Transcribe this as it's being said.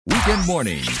Weekend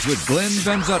Mornings with Glenn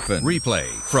Van Zutphen. Replay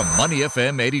from Money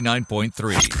FM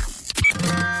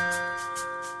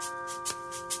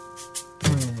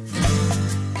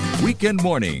 89.3. Weekend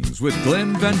Mornings with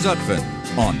Glenn Van Zutphen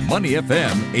on Money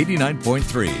FM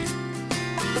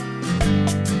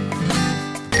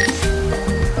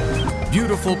 89.3.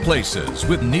 Beautiful Places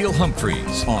with Neil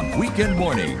Humphreys on Weekend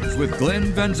Mornings with Glenn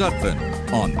Van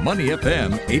Zutphen on Money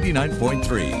FM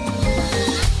 89.3.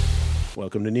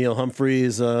 Welcome to Neil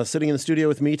Humphreys. Sitting in the studio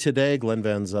with me today, Glenn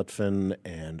Van Zutphen,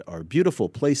 and our Beautiful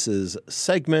Places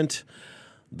segment,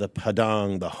 the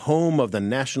Padang, the home of the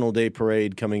National Day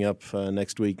Parade coming up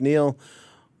next week. Neil,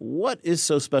 what is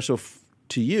so special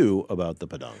to you about the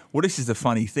Padang? Well, this is the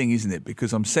funny thing, isn't it?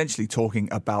 Because I'm essentially talking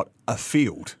about a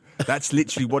field. That's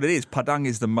literally what it is. Padang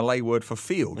is the Malay word for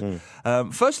field.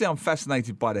 Firstly, I'm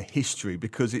fascinated by the history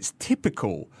because it's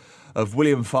typical of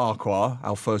William Farquhar,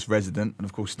 our first resident, and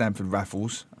of course Stamford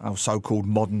Raffles, our so-called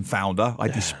modern founder. I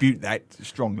dispute that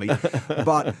strongly.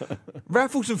 But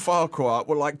Raffles and Farquhar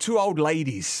were like two old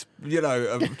ladies,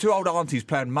 two old aunties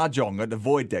playing mahjong at the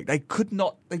void deck. They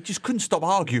just couldn't stop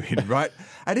arguing, right?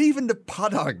 And even the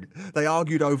Padang, they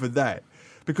argued over that.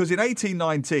 Because in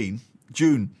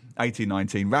June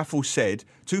 1819, Raffles said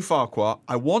to Farquhar,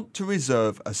 I want to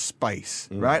reserve a space,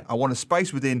 right? I want a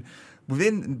space within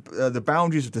the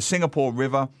boundaries of the Singapore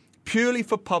River, purely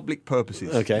for public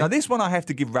purposes. Okay. Now, this one I have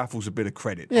to give Raffles a bit of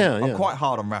credit. I'm quite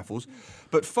hard on Raffles.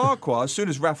 But Farquhar, as soon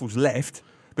as Raffles left,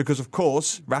 because, of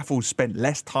course, Raffles spent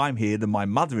less time here than my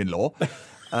mother-in-law,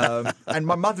 and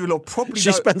my mother-in-law probably...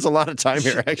 She spends a lot of time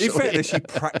here, actually. In fairness, she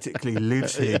practically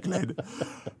lives here, Glenn.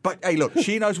 But, hey, look,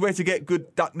 she knows where to get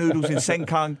good duck noodles in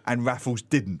Sengkang, and Raffles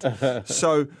didn't.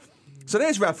 So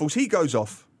there's Raffles. He goes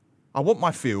off. I want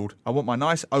my field. I want my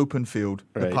nice open field,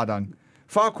 the Padang.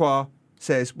 Farquhar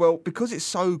says, well, because it's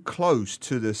so close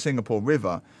to the Singapore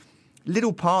River,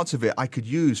 little parts of it I could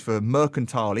use for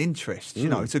mercantile interests. You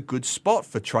know, it's a good spot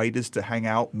for traders to hang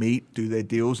out, meet, do their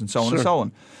deals, and so on and so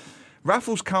on.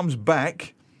 Raffles comes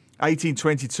back,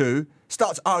 1822,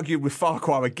 starts arguing with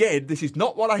Farquhar again. This is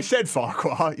not what I said,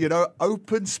 Farquhar.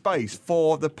 Open space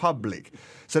for the public.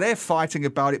 So they're fighting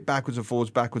about it backwards and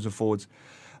forwards.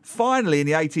 Finally, in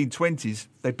the 1820s,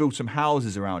 they built some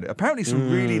houses around it. Apparently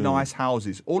some really nice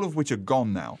houses, all of which are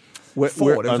gone now.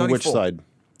 On which side?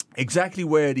 Exactly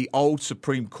where the old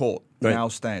Supreme Court now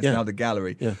stands, now the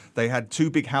gallery. Yeah. They had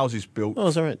two big houses built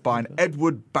by an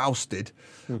Edward Bousted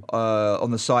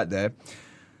on the site there.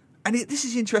 And this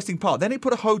is the interesting part. Then they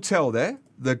put a hotel there,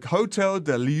 the Hotel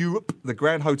de l'Europe, the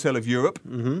Grand Hotel of Europe.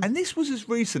 And this was as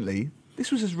recently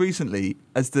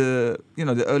as the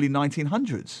early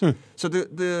 1900s. So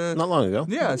the not long ago.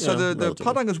 Yeah. So the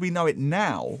Padang as we know it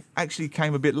now actually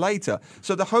came a bit later.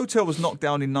 So the hotel was knocked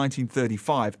down in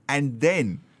 1935, and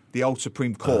then the old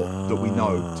Supreme Court that we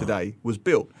know today was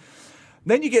built.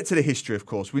 Then you get to the history, of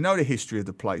course. We know the history of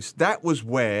the place. That was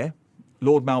where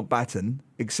Lord Mountbatten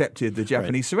accepted the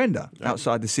Japanese surrender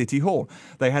outside the City Hall.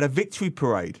 They had a victory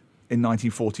parade in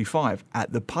 1945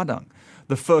 at the Padang.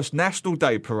 The first National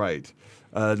Day Parade,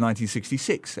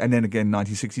 1966, and then again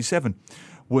 1967,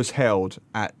 was held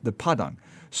at the Padang.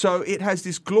 So it has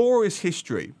this glorious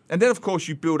history. And then, of course,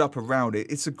 you build up around it.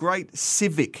 It's a great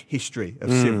civic history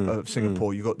of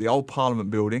Singapore. You've got the old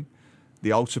Parliament building,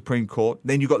 the old Supreme Court,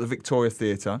 then you've got the Victoria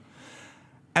Theatre.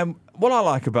 And what I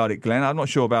like about it, Glenn, I'm not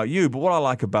sure about you, but what I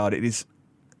like about it is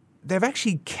they've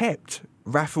actually kept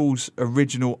Raffles'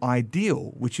 original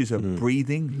ideal, which is a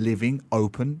breathing, living,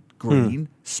 open, green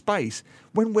space,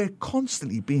 when we're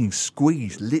constantly being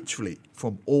squeezed literally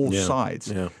from all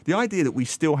sides. Yeah. The idea that we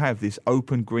still have this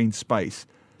open green space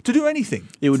to do anything.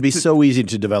 It would be so easy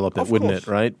to develop it, wouldn't it,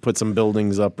 right? Put some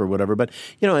buildings up or whatever. But,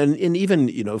 and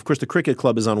even, of course, the cricket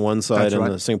club is on one side and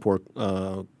the Singapore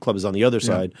club is on the other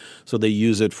side. So they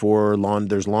use it for lawn.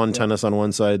 There's lawn tennis on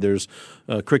one side. There's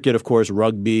cricket, of course,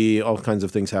 rugby, all kinds of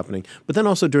things happening. But then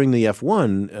also during the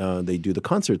F1, they do the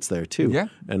concerts there too. Yeah.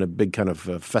 And a big kind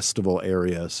of festival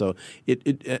area. So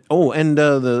and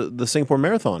the Singapore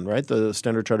Marathon, right? The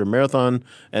Standard Chartered Marathon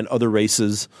and other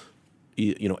races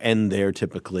end there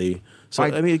typically. So,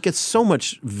 it gets so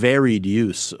much varied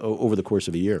use over the course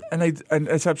of a year. And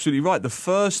it's absolutely right. The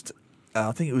first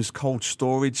I think it was Cold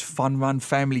Storage Fun Run,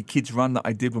 Family Kids Run that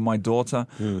I did with my daughter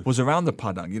was around the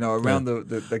Padang, around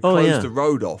they closed the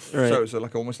road off. Right. So it was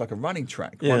almost like a running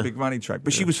track, one big running track.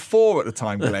 But she was 4 at the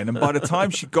time, Glenn, and by the time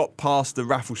she got past the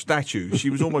Raffles statue, she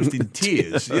was almost in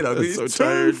tears. It's so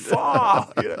too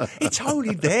far. It's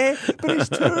only there, but it's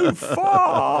too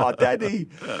far, Daddy.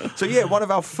 So one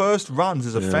of our first runs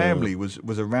as a family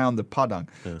was around the Padang.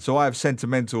 Yeah. So I have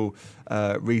sentimental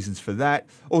reasons for that.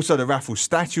 Also, the Raffles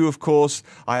statue, of course.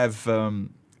 I have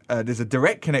there's a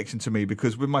direct connection to me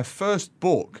because with my first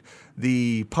book,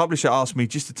 the publisher asked me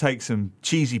just to take some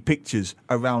cheesy pictures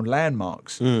around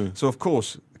landmarks. So, of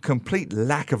course, complete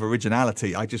lack of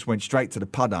originality. I just went straight to the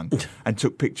Padang and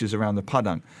took pictures around the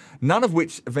Padang, none of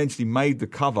which eventually made the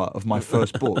cover of my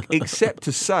first book, except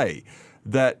to say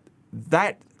that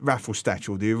Raffles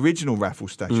statue, the original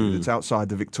Raffles statue that's outside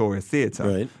the Victoria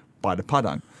Theatre by the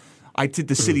Padang, I did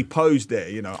the silly pose there,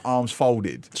 arms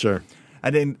folded. Sure.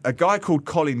 And then a guy called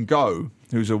Colin Goh,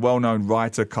 who's a well-known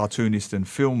writer, cartoonist and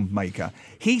filmmaker,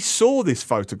 he saw this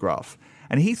photograph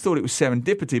and he thought it was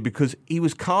serendipity because he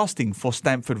was casting for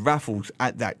Stamford Raffles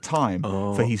at that time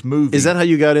for his movie. Is that how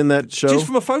you got in that show? Just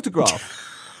from a photograph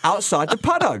outside the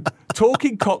Padang.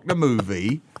 Talking Cock the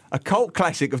movie, a cult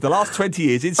classic of the last 20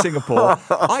 years in Singapore.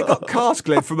 I got cast,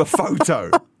 Glenn, from a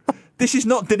photo. This is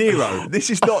not De Niro. This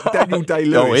is not Daniel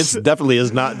Day-Lewis. No, it definitely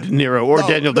is not De Niro or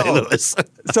Daniel Day-Lewis.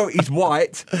 So he's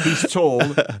white, he's tall.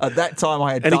 At that time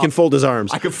I had he can fold his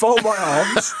arms. I could fold my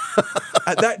arms.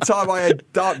 At that time I had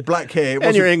dark black hair.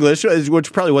 And you're English,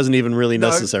 which probably wasn't even really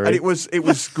necessary. And it was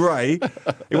grey.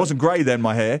 It wasn't grey then,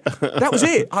 my hair. That was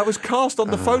it. I was cast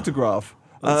on the photograph.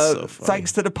 So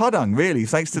thanks to the Padang, really.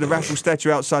 Thanks to the Raffles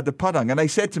statue outside the Padang. And they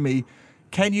said to me,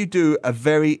 can you do a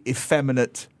very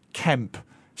effeminate camp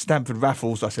Stamford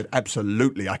Raffles? I said,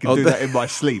 absolutely. I can do that in my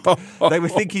sleep. They were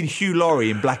thinking Hugh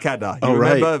Laurie in Blackadder. You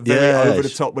remember? Very over the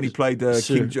top when he played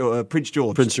Prince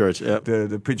George. Prince George, yeah.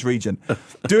 The Prince Regent.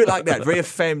 Do it like that. Very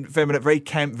effeminate, very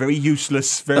camp, very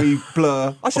useless, very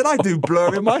blur. I said, I do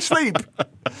blur in my sleep.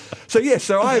 So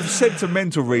I have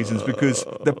sentimental reasons because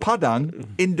the Padang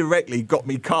indirectly got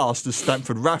me cast as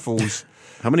Stamford Raffles.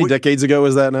 How many decades ago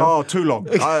was that now? Oh, too long.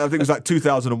 I think it was like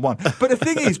 2001. But the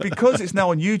thing is, because it's now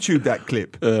on YouTube, that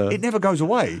clip, it never goes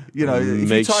away. If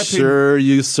Make you type sure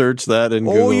you search that in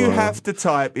Google. All you have to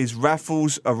type is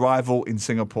Raffles arrival in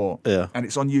Singapore. Yeah. And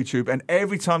it's on YouTube. And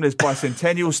every time there's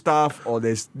bicentennial stuff or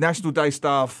there's National Day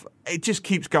stuff, it just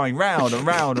keeps going round and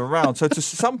round and round. So to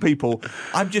some people,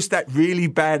 I'm just that really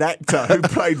bad actor who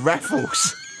played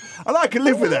Raffles. And I can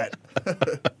live with that.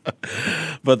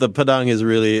 But the Padang is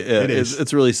really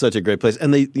it's really such a great place,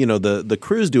 and the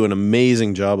crews do an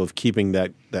amazing job of keeping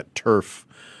that turf.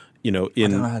 I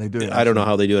don't know how they do it. I don't know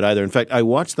how they do it either. In fact, I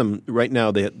watch them right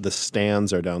now. The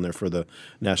stands are down there for the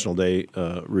National Day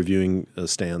reviewing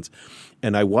stands,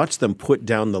 and I watch them put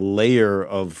down the layer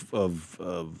of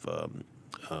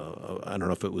I don't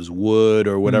know if it was wood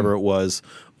or whatever it was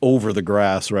over the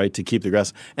grass, right, to keep the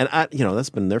grass. And that's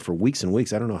been there for weeks and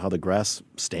weeks. I don't know how the grass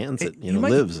stands.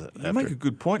 Lives. You make a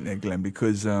good point there, Glenn,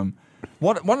 because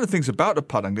one of the things about the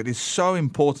Padang that is so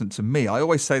important to me, I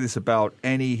always say this about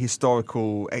any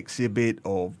historical exhibit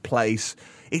or place,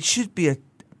 it should be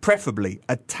preferably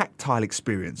a tactile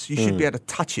experience. You should be able to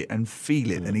touch it and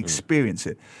feel it and experience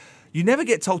it. You never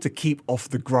get told to keep off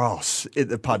the grass at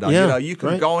the Padang. Yeah, you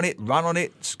can go on it, run on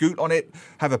it, scoot on it,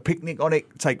 have a picnic on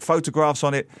it, take photographs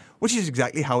on it, which is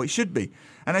exactly how it should be.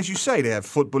 And as you say, they have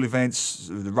football events,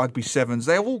 the rugby sevens,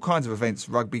 they have all kinds of events,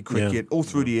 rugby, cricket, all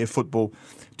through the year, football,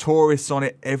 tourists on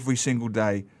it every single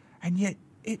day. And yet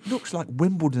it looks like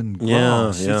Wimbledon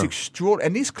grass. Yeah. It's extraordinary.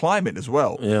 And this climate as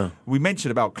well. Yeah. We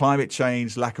mentioned about climate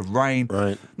change, lack of rain.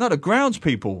 Right. No, the grounds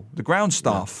people, the ground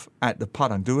staff at the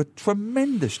Padang do a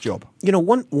tremendous job.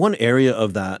 One area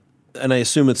of that, and I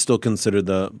assume it's still considered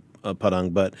the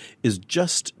Padang, but is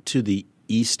just to the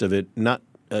east of it, not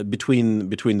between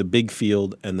the big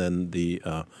field and then the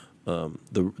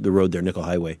road there, Nickel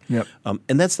Highway. Yep.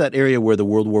 And that's that area where the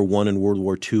World War I and World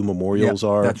War II memorials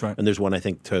are. That's right. And there's one, I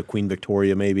think, to Queen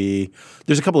Victoria maybe.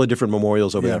 There's a couple of different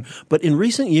memorials over there. But in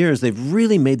recent years, they've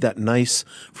really made that nice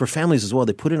for families as well.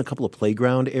 They put in a couple of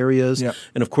playground areas. Yep.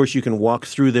 And, of course, you can walk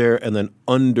through there and then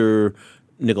under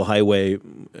Nickel Highway,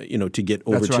 to get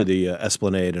over to the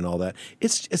Esplanade and all that.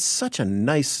 It's such a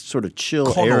nice sort of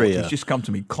chill area. It's just come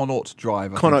to me. Connaught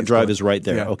Drive. Connaught Drive is right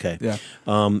there. Yeah. Okay. Yeah.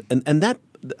 And that,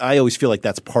 I always feel like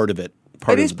that's part of it.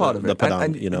 It is part of the it.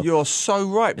 Padang, and you're so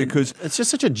right, because it's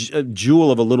just such a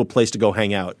jewel of a little place to go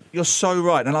hang out. You're so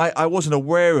right. And I wasn't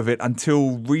aware of it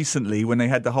until recently when they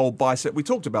had the whole we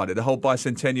talked about it, the whole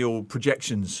bicentennial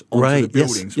projections onto the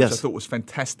buildings, which I thought was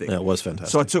fantastic. Yeah, it was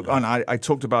fantastic. So I took on. I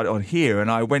talked about it on here,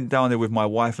 and I went down there with my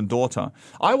wife and daughter.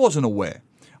 I wasn't aware.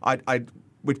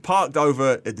 We'd parked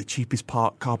over at the cheapest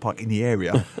car park in the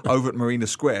area, over at Marina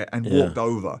Square, and walked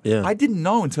over. Yeah. I didn't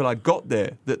know until I got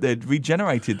there that they'd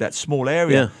regenerated that small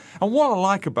area. Yeah. And what I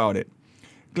like about it,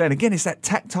 Glenn, again, it's that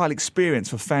tactile experience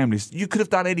for families. You could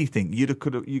have done anything. You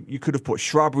could have put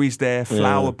shrubberies there,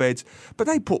 flower beds, but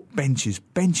they put benches.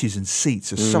 Benches and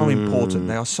seats are so important.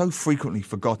 They are so frequently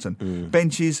forgotten.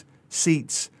 Benches,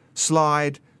 seats,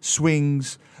 slide,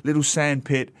 swings. little sand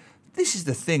pit. This is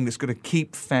the thing that's going to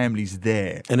keep families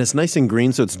there. And it's nice and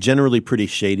green, so it's generally pretty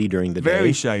shady during the day.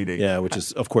 Very shady. Yeah, which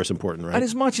is, of course, important, right? And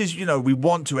as much as, we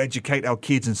want to educate our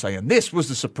kids and say, and this was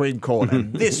the Supreme Court,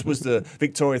 and this was the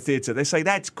Victoria Theatre, they say,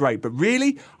 that's great, but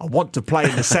really, I want to play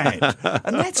in the sand.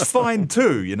 And that's fine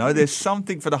too, There's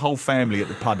something for the whole family at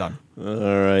the Padang. All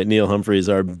right, Neil Humphreys.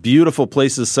 Our Beautiful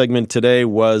Places segment today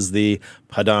was the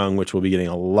Padang, which will be getting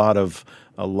a lot of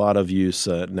use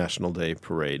at National Day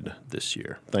Parade this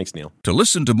year. Thanks, Neil. To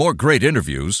listen to more great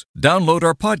interviews, download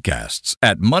our podcasts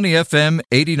at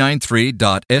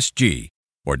moneyfm893.sg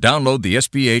or download the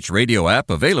SBH radio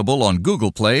app available on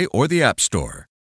Google Play or the App Store.